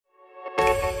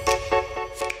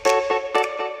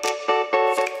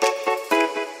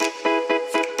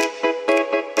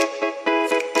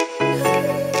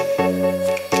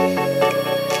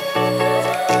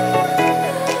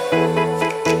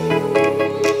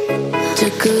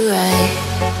Took a ride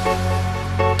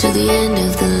to the end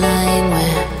of the line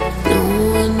where no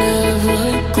one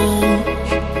ever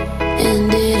goes.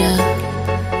 Ended up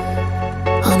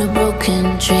on a broken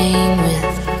train with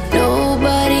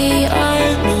nobody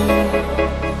I know.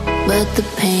 But the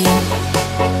pain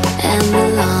and the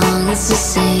long is the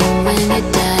same when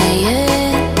you're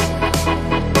dying.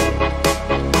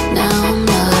 Now I'm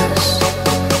lost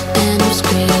and I'm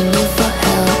screaming for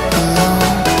help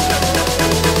alone.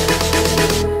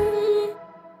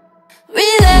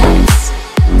 Relax,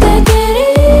 take it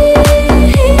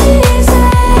easy,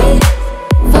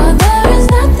 for there is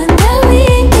nothing that we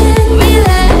can.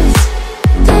 Relax,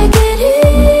 take it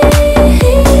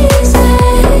easy,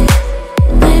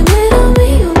 blame it on me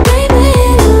or blame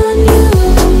it on you.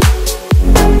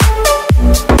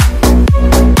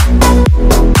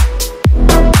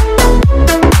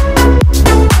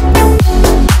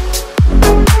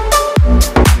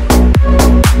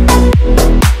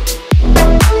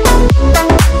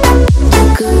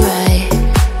 Took a ride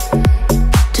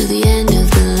to the end of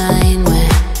the line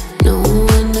where no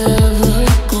one ever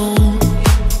goes.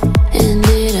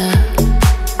 Ended up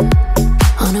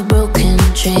on a broken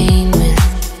train.